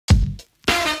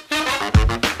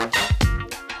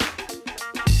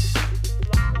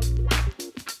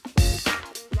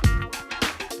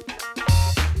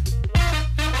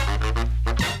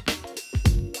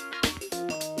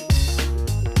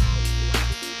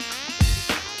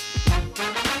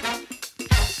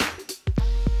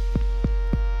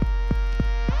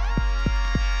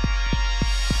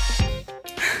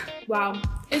Wow,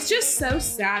 it's just so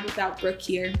sad without Brooke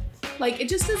here. Like, it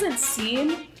just doesn't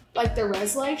seem like the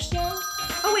Res Life show.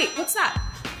 Oh wait, what's that?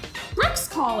 Brooke's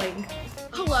calling.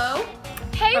 Hello?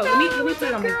 Hey, oh, Bella, let me what's put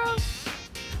it up, on girl?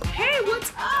 Hey,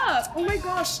 what's up? Oh my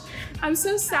gosh, I'm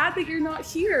so sad that you're not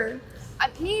here.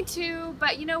 Me too,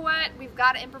 but you know what? We've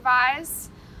got to improvise.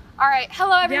 All right,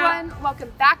 hello everyone. Yeah.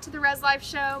 Welcome back to the Res Life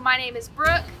show. My name is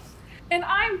Brooke. And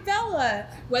I'm Bella.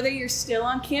 Whether you're still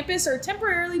on campus or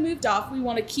temporarily moved off, we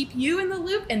want to keep you in the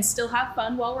loop and still have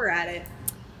fun while we're at it.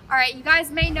 All right, you guys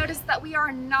may notice that we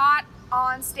are not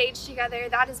on stage together.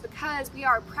 That is because we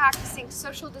are practicing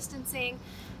social distancing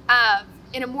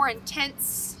in a more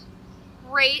intense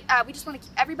rate. We just want to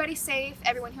keep everybody safe,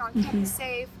 everyone here on campus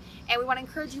safe, and we want to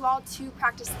encourage you all to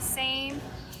practice the same.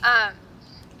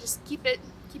 Just keep it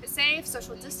safe,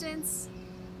 social distance,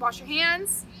 wash your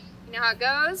hands. You know how it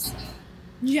goes.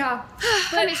 Yeah.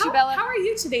 I miss you, Bella. How are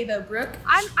you today, though, Brooke?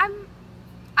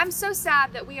 I'm so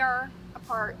sad that we are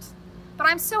apart, but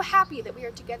I'm so happy that we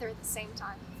are together at the same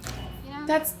time. You know?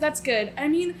 That's good. I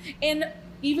mean, and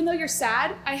even though you're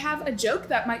sad, I have a joke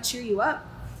that might cheer you up.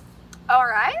 All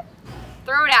right,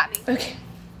 throw it at me.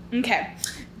 Okay.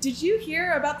 Did you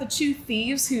hear about the two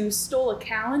thieves who stole a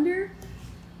calendar?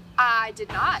 I did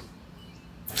not.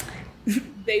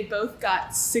 They both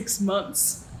got 6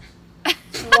 months.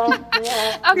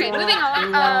 Okay, moving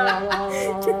on.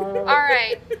 All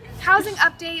right, housing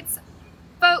updates.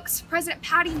 Folks, President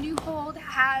Patty Newhold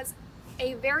has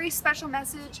a very special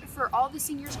message for all the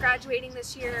seniors graduating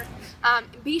this year.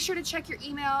 Be sure to check your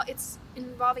email. It's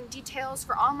involving details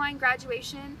for online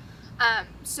graduation.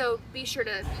 So be sure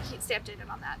to stay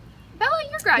updated on that. Bella,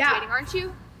 you're graduating, aren't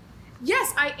you?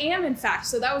 Yes, I am, in fact.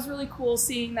 So that was really cool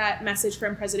seeing that message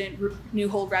from President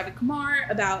Newhold Ravi Kumar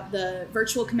about the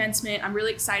virtual commencement. I'm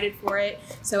really excited for it.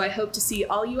 So I hope to see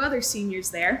all you other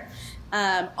seniors there.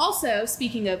 Also,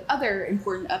 speaking of other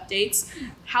important updates,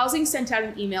 Housing sent out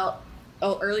an email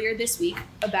earlier this week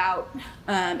about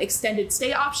extended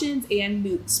stay options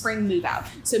and spring move out.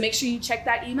 So make sure you check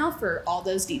that email for all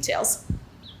those details.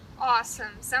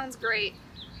 Awesome. Sounds great.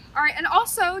 All right, and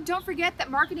also don't forget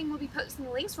that marketing will be posting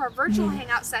links for our virtual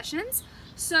hangout sessions.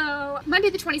 So Monday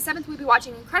the 27th, we'll be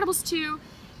watching Incredibles 2,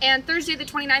 and Thursday the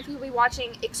 29th, we'll be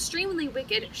watching Extremely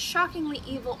Wicked, Shockingly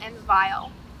Evil, and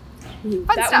Vile. Ooh,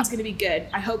 that one's going to be good.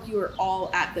 I hope you are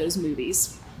all at those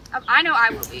movies. I know I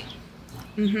will be.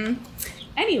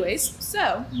 Anyways,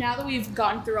 so now that we've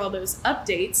gone through all those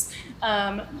updates,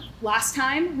 last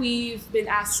time we've been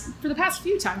asked, for the past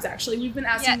few times actually, we've been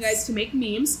asking you guys to make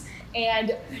memes.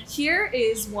 And here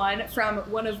is one from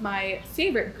one of my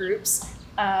favorite groups.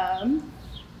 Their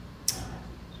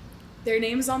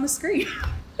name is on the screen.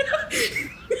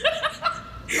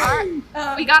 All right.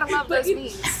 We gotta love those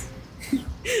memes.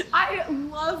 I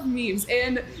love memes,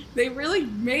 and they really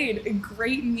made a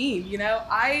great meme. You know,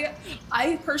 I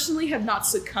personally have not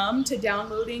succumbed to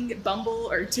downloading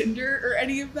Bumble or Tinder or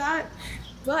any of that,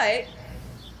 but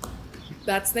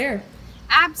that's there.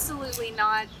 Absolutely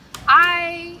not.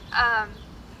 I'm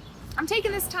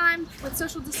taking this time with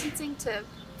social distancing to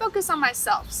focus on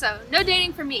myself. So no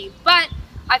dating for me, but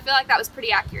I feel like that was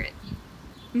pretty accurate.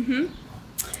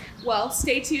 Well,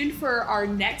 stay tuned for our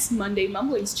next Monday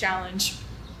Mumblings challenge.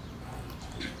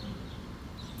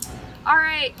 All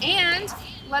right, and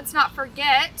let's not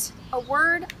forget a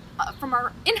word from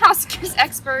our in-house quiz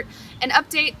expert, an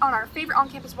update on our favorite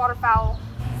on-campus waterfowl,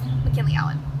 McKinley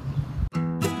Allen.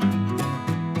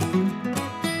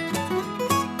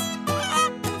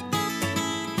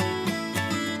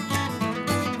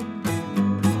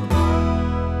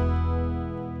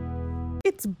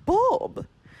 It's Bob.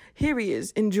 Here he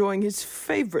is enjoying his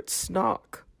favorite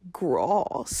snack,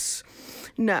 grass.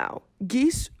 Now,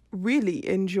 geese really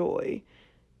enjoy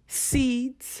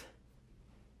seeds,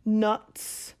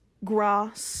 nuts,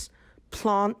 grass,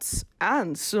 plants,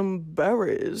 and some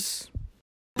berries.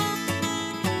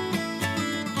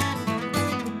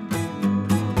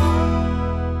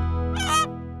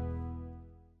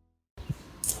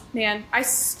 Man, I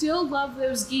still love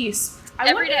those geese.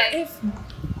 Every day.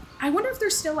 I wonder if they're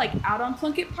still like out on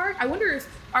Plunkett Park. I wonder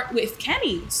if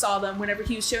Kenny saw them whenever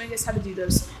he was showing us how to do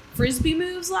those frisbee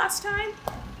moves last time.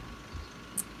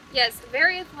 Yes,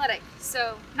 very athletic.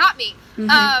 So not me.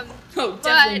 Oh,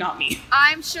 definitely not me.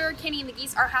 I'm sure Kenny and the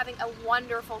geese are having a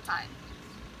wonderful time.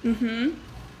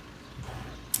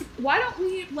 Why don't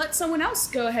we let someone else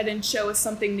go ahead and show us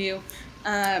something new?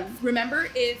 Remember,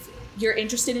 if you're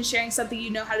interested in sharing something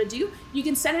you know how to do, you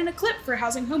can send in a clip for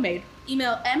Housing Homemade.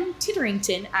 Email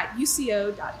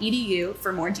mtitterington@uco.edu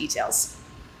for more details.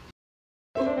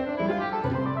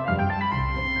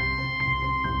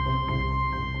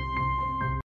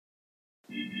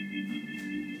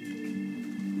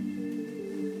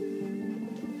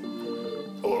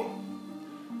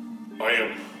 I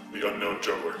am the unknown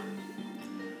juggler.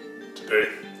 Today,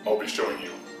 I'll be showing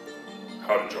you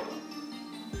how to juggle.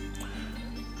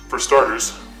 For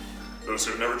starters, those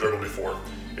who've never juggled before,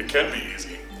 it can be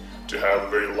easy to have a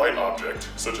very light object,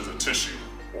 such as a tissue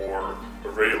or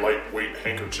a very lightweight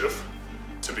handkerchief,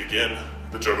 to begin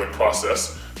the juggling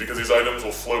process, because these items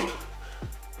will float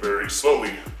very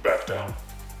slowly back down.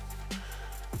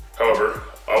 However,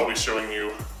 I'll be showing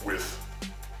you with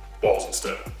balls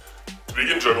instead. To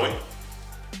begin juggling,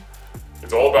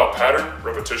 it's all about pattern,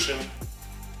 repetition,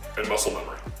 and muscle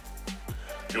memory.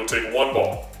 You'll take one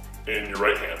ball in your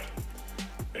right hand,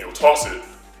 and you'll toss it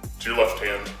to your left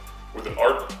hand with an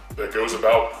arc that goes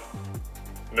about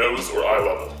nose or eye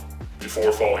level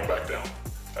before falling back down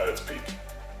at its peak,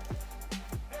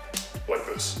 like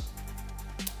this.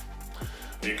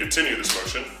 And you continue this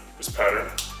motion, this pattern,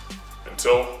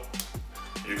 until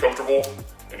you get comfortable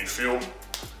and you feel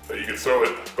that you can throw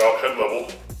it about head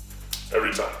level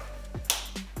every time.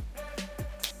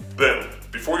 Then,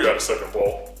 before you add a second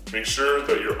ball, make sure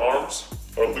that your arms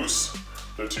are loose,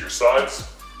 they're to your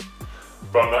sides,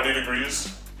 about 90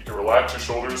 degrees. You can relax your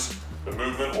shoulders. The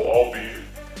movement will all be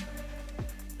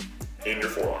in your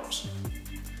forearms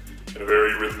in a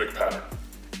very rhythmic pattern.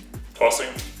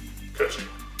 Tossing, catching.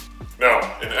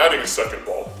 Now, in adding a second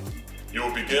ball, you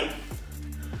will begin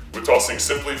with tossing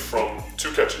simply from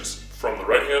two catches, from the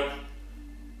right hand,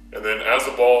 and then as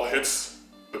the ball hits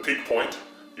the peak point,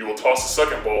 you will toss the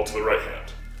second ball to the right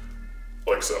hand,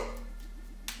 like so.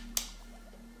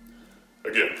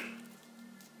 Again.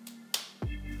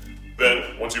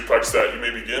 Then, once you practice that, you may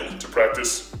begin to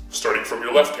practice starting from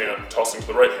your left hand, tossing to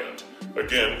the right hand.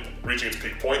 Again, reaching its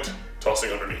peak point,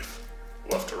 tossing underneath.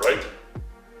 Left to right,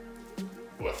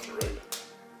 left to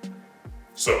right.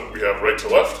 So, we have right to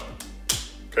left,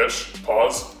 catch,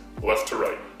 pause, left to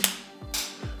right.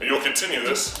 And you'll continue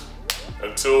this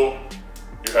until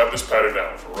you have this pattern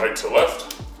down, from right to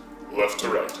left, left to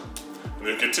right. And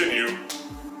then continue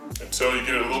until you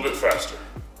get it a little bit faster.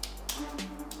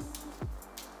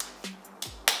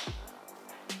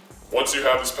 Once you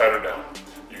have this pattern down,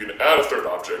 you can add a third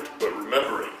object, but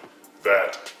remembering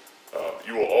that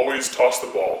you will always toss the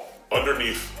ball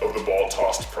underneath of the ball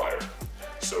tossed prior.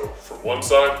 So from one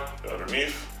side, then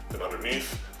underneath, then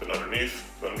underneath, then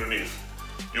underneath, then underneath.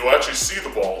 You'll actually see the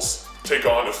balls take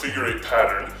on a figure eight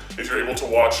pattern if you're able to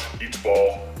watch each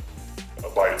ball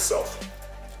by itself.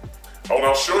 I'll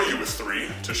now show you with three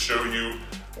to show you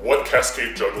what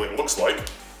cascade juggling looks like,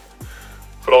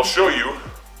 but I'll show you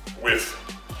with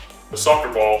a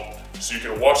soccer ball so you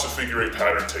can watch the figure eight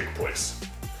pattern take place.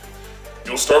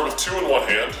 You'll start with two in one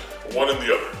hand, one in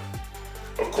the other.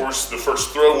 Of course, the first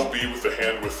throw will be with the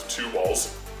hand with two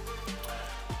balls.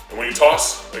 And when you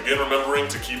toss, again remembering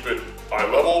to keep it eye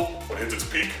level when it hits its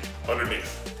peak,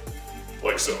 underneath,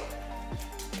 like so.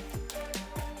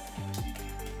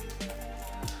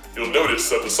 You'll notice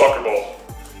that the soccer ball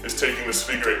is taking this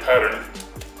figure eight pattern,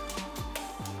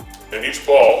 and each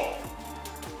ball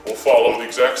will follow the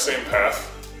exact same path,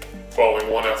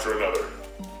 following one after another.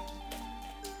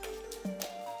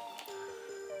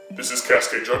 This is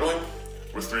cascade juggling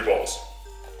with three balls.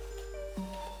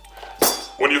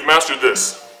 When you've mastered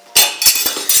this,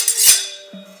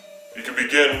 you can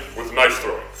begin with knife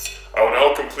throwing. I will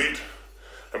now complete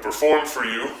and perform for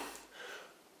you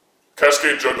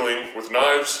cascade juggling with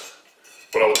knives,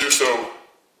 but I will do so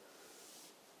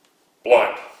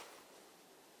blind.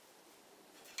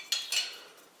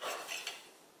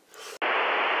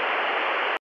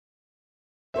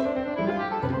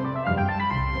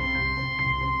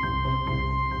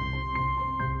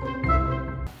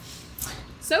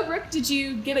 So, Brooke, did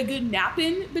you get a good nap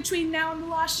in between now and the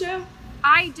last show?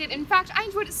 I did. In fact, I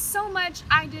enjoyed it so much,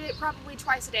 I did it probably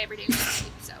twice a day every day for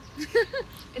sleep, so.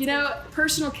 You know,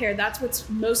 personal care, that's what's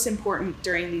most important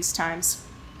during these times.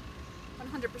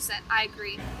 100%, I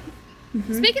agree.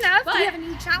 Speaking of, do you have a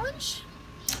new challenge?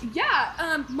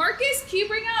 Yeah, Marcus, can you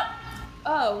bring up...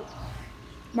 Oh,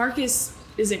 Marcus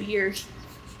isn't here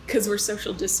because we're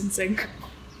social distancing.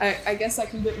 I guess I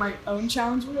can get my own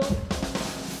challenge wheel.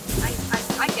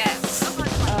 I guess.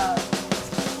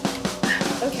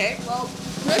 Okay, well,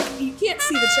 Brooke, you can't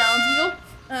see the challenge wheel.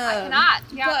 I cannot.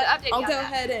 You have to update me I'll on go that.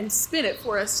 ahead and spin it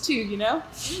for us too, you know?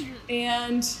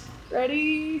 And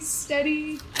ready,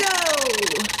 steady, go!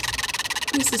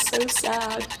 This is so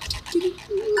sad.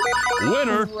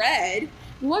 Winner! Red?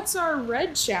 What's our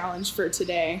red challenge for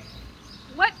today?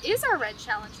 What is our red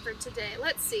challenge for today?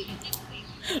 Let's see.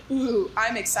 Ooh,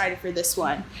 I'm excited for this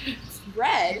one.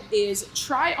 red is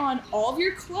try on all of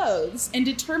your clothes and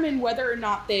determine whether or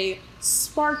not they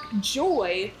spark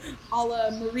joy, a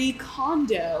la Marie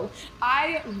Kondo.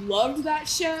 I loved that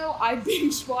show. I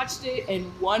binge watched it in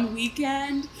one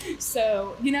weekend.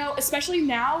 So, you know, especially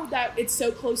now that it's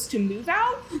so close to move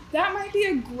out, that might be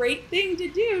a great thing to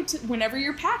do whenever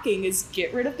you're packing, is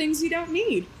get rid of things you don't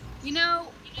need. You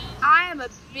know, I am a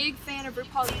big fan of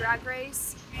RuPaul's Drag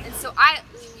Race, and so I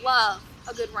love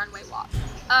a good runway walk.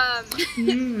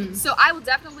 So I will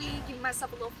definitely give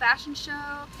myself a little fashion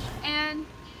show and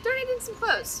donate in some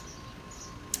clothes.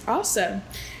 Awesome.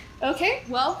 Okay,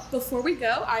 well, before we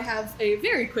go, I have a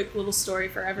very quick little story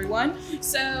for everyone.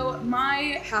 So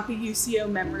my happy UCO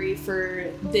memory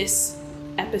for this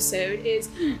episode is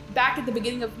back at the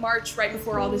beginning of March, right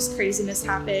before all this craziness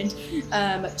happened.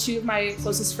 Two of my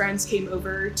closest friends came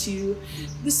over to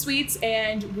the suites,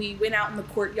 and we went out in the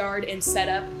courtyard and set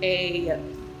up a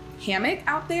hammock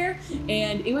out there,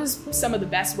 and it was some of the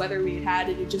best weather we had.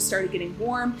 It just started getting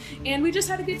warm, and we just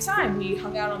had a good time. We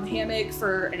hung out on the hammock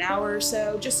for an hour or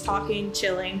so, just talking,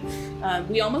 chilling.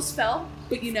 We almost fell,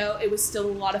 but you know, it was still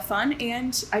a lot of fun,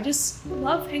 and I just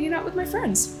love hanging out with my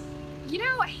friends. You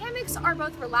know, hammocks are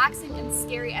both relaxing and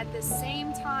scary at the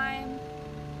same time.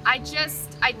 I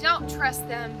don't trust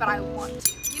them, but I want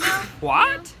to, you know?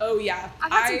 What? Oh yeah.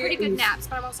 I've had some pretty good naps,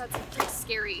 but I've also had some pretty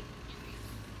scary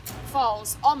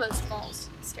falls, almost falls.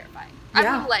 It's terrifying. I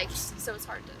have no legs, so it's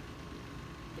hard to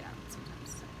get out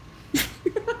sometimes.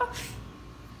 So.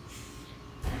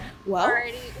 Well.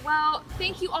 Alrighty. Well,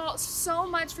 thank you all so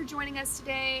much for joining us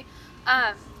today.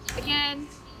 Again,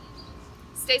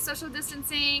 stay social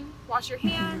distancing, wash your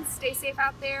hands, stay safe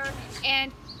out there,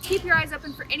 and keep your eyes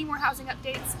open for any more housing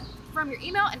updates from your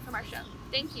email and from our show.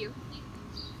 Thank you.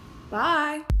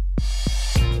 Bye.